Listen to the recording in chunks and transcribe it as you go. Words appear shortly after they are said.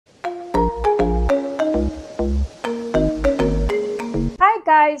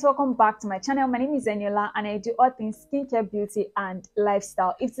guys, welcome back to my channel. My name is Eniola and I do all things skincare, beauty and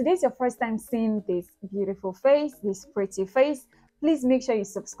lifestyle. If today's your first time seeing this beautiful face, this pretty face, please make sure you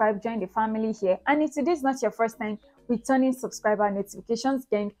subscribe, join the family here. And if today's not your first time returning subscriber notifications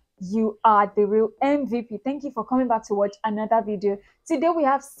gang, you are the real MVP. Thank you for coming back to watch another video. Today we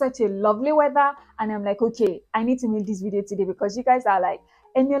have such a lovely weather and I'm like, okay, I need to make this video today because you guys are like,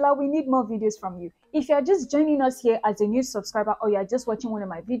 Eniola, we need more videos from you. If you're just joining us here as a new subscriber or you're just watching one of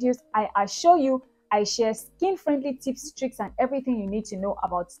my videos, I assure you I share skin-friendly tips, tricks, and everything you need to know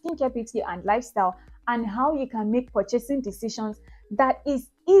about skincare, beauty, and lifestyle, and how you can make purchasing decisions that is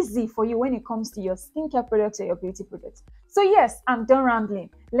easy for you when it comes to your skincare products or your beauty products. So yes, I'm done rambling.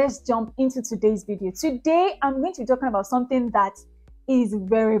 Let's jump into today's video. Today, I'm going to be talking about something that is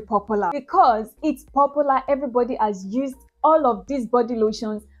very popular. Because it's popular, everybody has used all of these body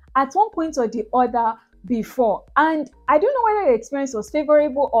lotions at one point or the other before, and I don't know whether the experience was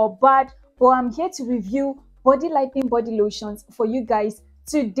favorable or bad, but I'm here to review body lightening body lotions for you guys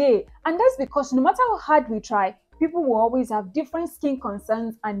today. And that's because no matter how hard we try, people will always have different skin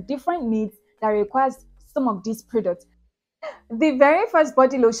concerns and different needs that requires some of these products. The very first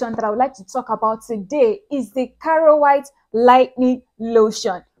body lotion that I would like to talk about today is the Carowhite Lightening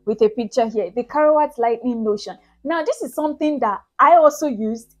lotion, with a picture here, the Carowhite Lightening lotion. Now, this is something that I also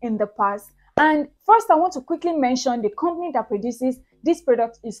used in the past. And first, I want to quickly mention the company that produces this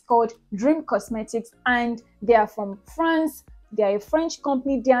product is called Dream Cosmetics, and they are from France. They are a French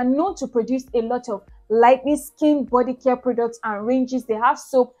company. They are known to produce a lot of lightening skin body care products and ranges. They have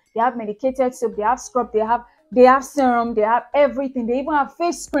soap, they have medicated soap, they have scrub, they have serum, they have everything. They even have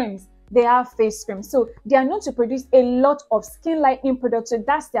face creams. They have face creams. So they are known to produce a lot of skin lightening products. So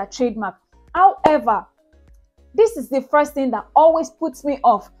that's their trademark. However, this is the first thing that always puts me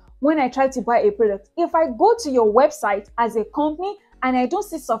off when I try to buy a product. If I go to your website as a company and I don't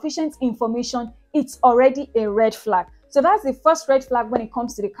see sufficient information, it's already a red flag. So that's the first red flag when it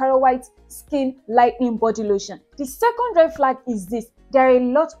comes to the Carowhite Skin Lightening Body Lotion. The second red flag is this: there are a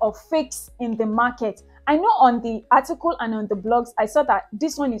lot of fakes in the market. I know on the article and on the blogs, I saw that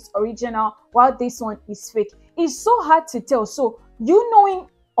this one is original while this one is fake. It's so hard to tell. So you knowing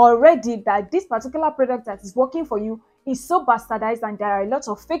already that this particular product that is working for you is so bastardized and there are a lot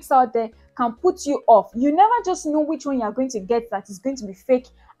of fakes out there can put you off. You never just know which one you're going to get that is going to be fake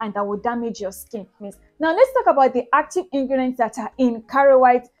and that will damage your skin. Now let's talk about the active ingredients that are in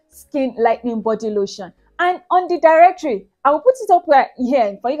Carowhite Skin Lightening Body Lotion. And on the directory, I will put it up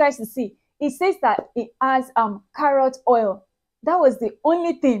here for you guys to see. It says that it has carrot oil. That was the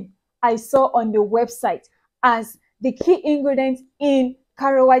only thing I saw on the website as the key ingredient in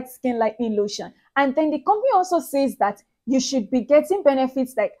Carowhite Skin Lightening Lotion. And then the company also says that you should be getting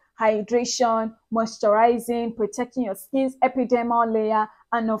benefits like hydration, moisturizing, protecting your skin's epidermal layer,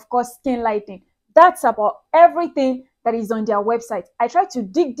 and of course skin lightening. That's about everything that is on their website. I tried to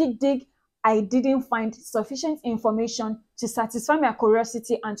dig. I didn't find sufficient information to satisfy my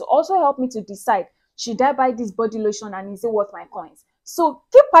curiosity and to also help me to decide, should I buy this body lotion and is it worth my coins? So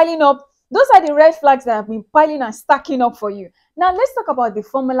keep piling up. Those are the red flags that have been piling and stacking up for you. Now, let's talk about the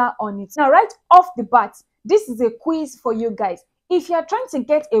formula on it. Now, right off the bat, this is a quiz for you guys. If you're trying to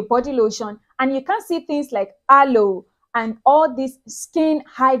get a body lotion and you can't see things like aloe and all these skin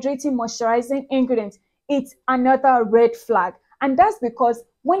hydrating, moisturizing ingredients, it's another red flag. And that's because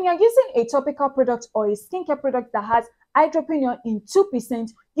when you're using a topical product or a skincare product that has hydroponium in 2%,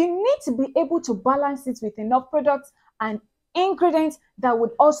 you need to be able to balance it with enough products and ingredients that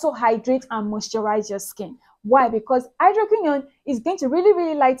would also hydrate and moisturize your skin. Why? Because hydroquinone is going to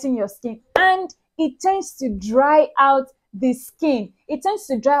really lighten your skin and it tends to dry out the skin.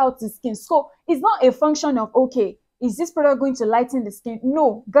 So it's not a function of, okay, is this product going to lighten the skin?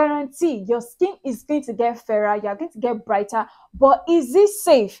 No, guarantee your skin is going to get fairer, you're going to get brighter, but is this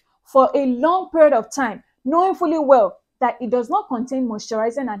safe for a long period of time, knowing fully well that it does not contain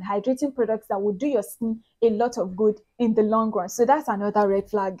moisturizing and hydrating products that will do your skin a lot of good in the long run? So that's another red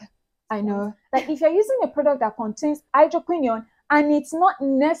flag. I know. Like if you're using a product that contains hydroquinone and it's not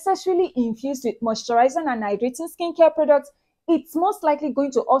necessarily infused with moisturizing and hydrating skincare products, it's most likely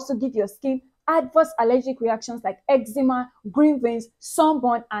going to also give your skin adverse allergic reactions like eczema, green veins,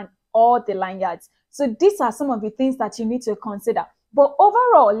 sunburn, and all the lanyards. So these are some of the things that you need to consider. But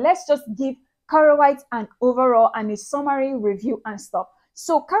overall, let's just give Carowhite an overall and a summary review and stuff.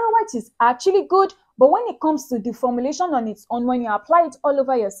 So Carowhite is actually good, but when it comes to the formulation on its own, when you apply it all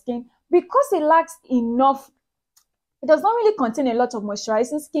over your skin, because it lacks enough, it does not really contain a lot of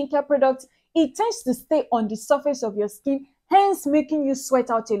moisturizing skincare products, it tends to stay on the surface of your skin, hence making you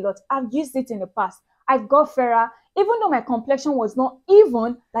sweat out a lot. I've used it in the past. I got fairer, even though my complexion was not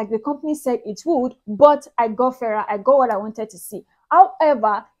even like the company said it would, but I got fairer. I got what I wanted to see.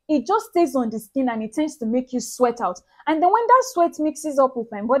 However, it just stays on the skin and it tends to make you sweat out. And then when that sweat mixes up with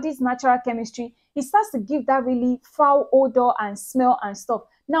my body's natural chemistry, it starts to give that really foul odor and smell and stuff.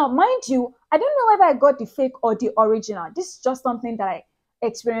 Now, mind you, I don't know whether I got the fake or the original. This is just something that I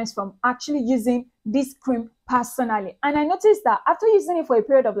experienced from actually using this cream personally. And I noticed that after using it for a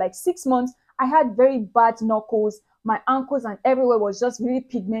period of like 6 months, I had very bad knuckles. My ankles and everywhere was just really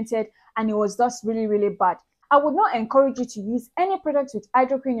pigmented and it was just really, really bad. I would not encourage you to use any product with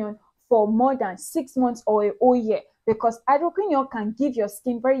hydroquinone for more than 6 months or a whole year, because hydroquinone can give your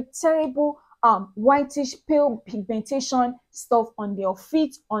skin very terrible whitish pale pigmentation stuff on your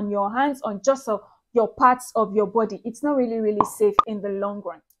feet, on your hands, on just your parts of your body. It's not really, really safe in the long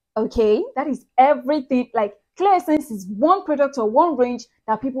run. Okay, that is everything. Like, ClearEssence is one product or one range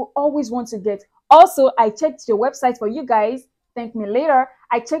that people always want to get. Also, I checked the website for you guys. Thank me later.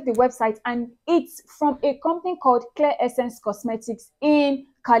 I checked the website and it's from a company called ClearEssence Cosmetics in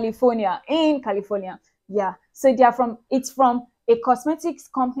California. Yeah, so it's from a cosmetics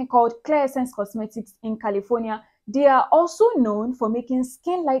company called ClearEssence Cosmetics in California. They are also known for making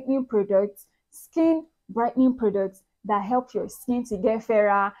skin lightening products, skin brightening products that help your skin to get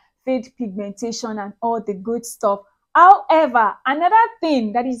fairer, fade pigmentation, and all the good stuff. However, another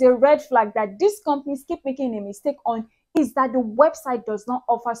thing that is a red flag that these companies keep making a mistake on is that the website does not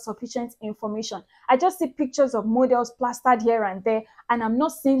offer sufficient information. I just see pictures of models plastered here and there, and I'm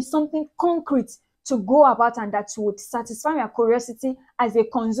not seeing something concrete to go about and that would satisfy my curiosity as a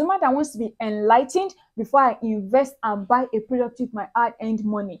consumer that wants to be enlightened before I invest and buy a product with my hard-earned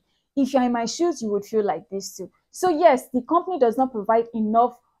money. If you're in my shoes, you would feel like this too. So yes, the company does not provide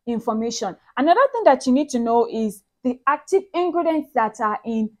enough information. Another thing that you need to know is the active ingredients that are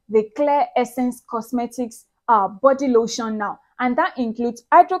in the ClearEssence Cosmetics body lotion now, and that includes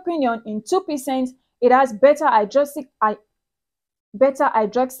hydroquinone in 2%. It has beta-hydroxyl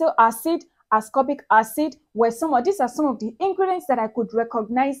acid, ascorbic acid, these are some of the ingredients that I could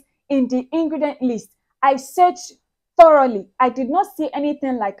recognize in the ingredient list. I searched thoroughly. I did not see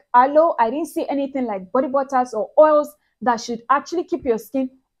anything like aloe. I didn't see anything like body butters or oils that should actually keep your skin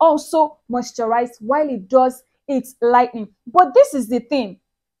also moisturized while it does its lightening. But this is the thing.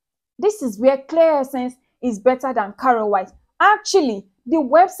 This is where ClearEssence is better than Carowhite. Actually, the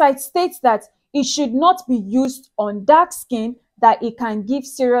website states that it should not be used on dark skin, that it can give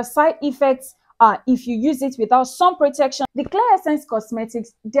serious side effects if you use it without sun protection. The ClearEssence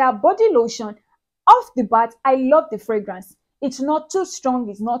Cosmetics, their body lotion, off the bat, I love the fragrance. It's not too strong,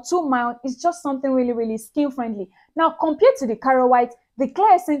 it's not too mild, it's just something really, really skin friendly. Now, compared to the Carowhite, the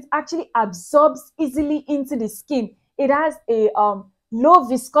ClearEssence actually absorbs easily into the skin. It has a low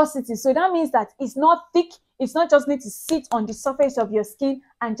viscosity, so that means that it's not thick. It's not just need to sit on the surface of your skin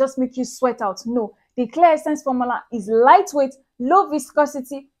and just make you sweat out. No, the ClearEssence formula is lightweight, low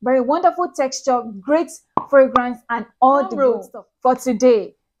viscosity, very wonderful texture, great fragrance, and all the good stuff. For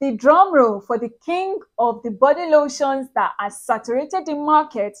today, the drum roll for the king of the body lotions that has saturated the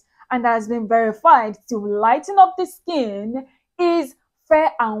market and that has been verified to lighten up the skin is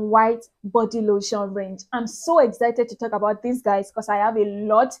Fair&White body lotion range. I'm so excited to talk about these guys because I have a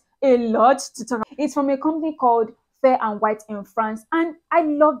lot to talk about. It's from a company called Fair&White in France, and I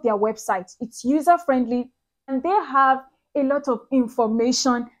love their website. It's user friendly and they have a lot of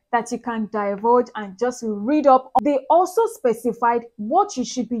information that you can divulge and just read up. They also specified what you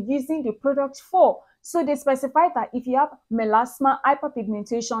should be using the product for. So they specified that if you have melasma,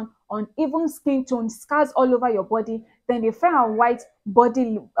 hyperpigmentation, uneven skin tone, scars all over your body, then the Fair&White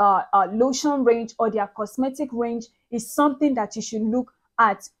body lotion range or their cosmetic range is something that you should look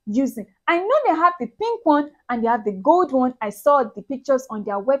at using. I know they have the pink one and they have the gold one. I saw the pictures on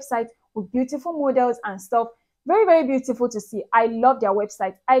their website with beautiful models and stuff. Very, very beautiful to see. I love their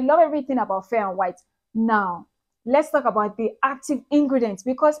website. I love everything about Fair&White. Now, let's talk about the active ingredients,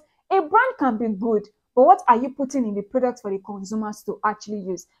 because a brand can be good, but what are you putting in the product for the consumers to actually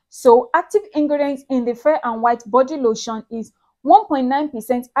use? So active ingredients in the Fair&White body lotion is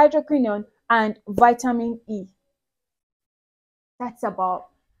 1.9% hydroquinone and vitamin E. That's about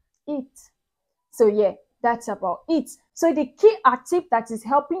it. So yeah, that's about it. So the key active that is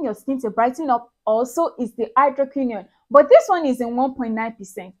helping your skin to brighten up also is the hydroquinone, but this one is in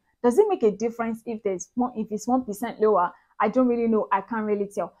 1.9%. Does it make a difference if it's 1% lower? I don't really know. I can't really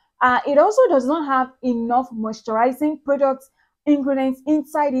tell. It also does not have enough moisturizing products ingredients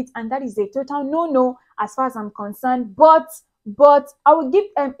inside it, and that is a total no as far as I'm concerned. But I will give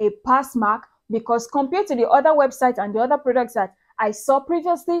them a pass mark, because compared to the other websites and the other products that I saw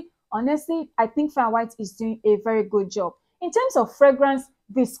previously, honestly, I think Fair&White is doing a very good job. In terms of fragrance,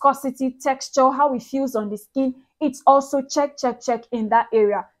 viscosity, texture, how it feels on the skin, it's also check in that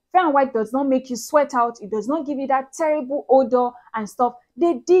area. Fair&White does not make you sweat out. It does not give you that terrible odor and stuff.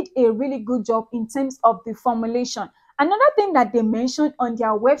 They did a really good job in terms of the formulation. Another thing that they mentioned on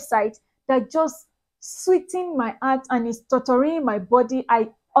their website that just sweetened my heart and is torturing my body, I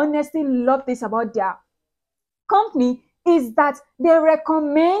honestly love this about their company, is that they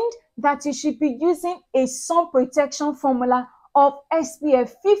recommend that you should be using a sun protection formula of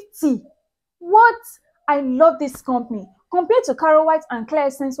SPF 50. What? I love this company. Compared to Carowhite and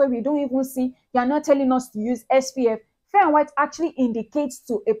Clearessence, where we don't even see, they are not telling us to use SPF, Fair&White actually indicates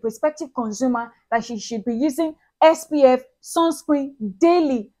to a prospective consumer that she should be using SPF sunscreen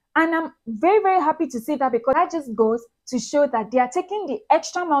daily. And I'm very happy to see that, because that just goes to show that they are taking the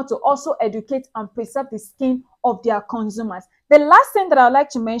extra mile to also educate and preserve the skin of their consumers. The last thing that I would like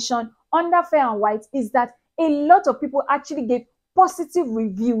to mention under Fair&White is that a lot of people actually gave positive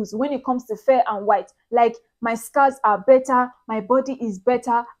reviews when it comes to Fair&White. Like, my scars are better, my body is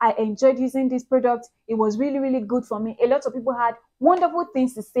better, I enjoyed using this product, it was really good for me. A lot of people had wonderful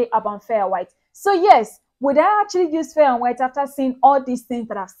things to say about Fair&White. So yes, would I actually use Fair&White after seeing all these things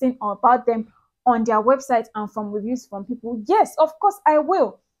that I've seen about them on their website and from reviews from people? Yes, of course I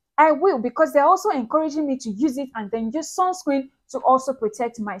will. I will, because they're also encouraging me to use it and then use sunscreen to also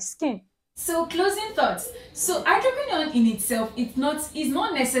protect my skin. So closing thoughts. So hydroquinone in itself is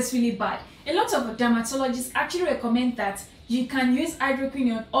not necessarily bad. A lot of dermatologists actually recommend that you can use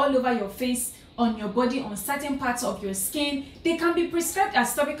hydroquinone all over your face, on your body, on certain parts of your skin. They can be prescribed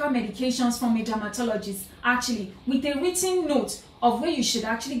as topical medications from a dermatologist, actually, with a written note of where you should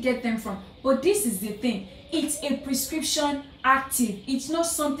actually get them from. But this is the thing, it's a prescription active. It's not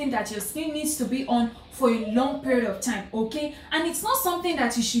something that your skin needs to be on for a long period of time, okay? And it's not something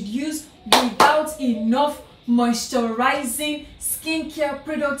that you should use without enough moisturizing skincare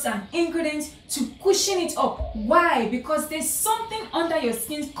products and ingredients to cushion it up. Why? Because there's something under your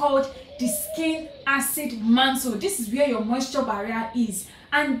skin called the skin acid mantle. This is where your moisture barrier is,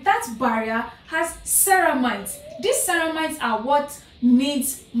 and that barrier has ceramides. These ceramides are what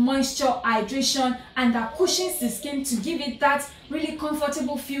needs moisture, hydration, and that cushions the skin to give it that really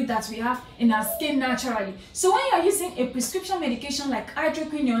comfortable feel that we have in our skin naturally. So when you're using a prescription medication like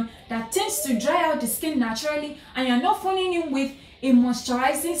hydroquinone that tends to dry out the skin naturally, and you're not falling in with a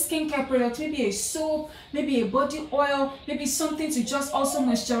moisturizing skincare product, maybe a soap, maybe a body oil, maybe something to just also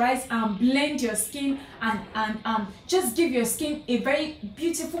moisturize and blend your skin and just give your skin a very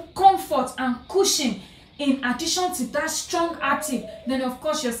beautiful comfort and cushion, in addition to that strong active, then of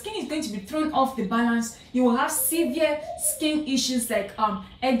course your skin is going to be thrown off the balance. You will have severe skin issues like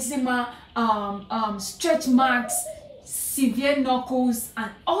eczema, stretch marks, severe knuckles,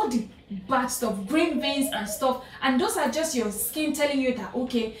 and all the bad stuff, green veins and stuff. And those are just your skin telling you that,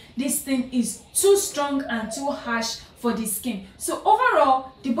 okay, this thing is too strong and too harsh for the skin. So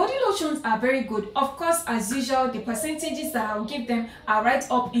overall, the body lotions are very good. Of course, as usual, the percentages that I'll give them are right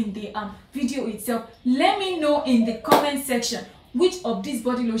up in the video itself. Let me know in the comment section, which of these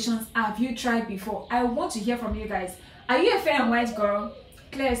body lotions have you tried before? I want to hear from you guys. Are you a Fair&White girl,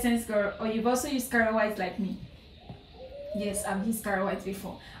 Clearessence girl, or you've also used Carowhite like me? Yes, I've used Carowhite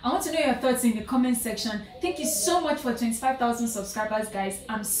before. I want to know your thoughts in the comment section. Thank you so much for 25,000 subscribers, guys.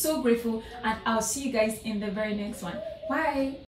 I'm so grateful, and I'll see you guys in the very next one. Bye.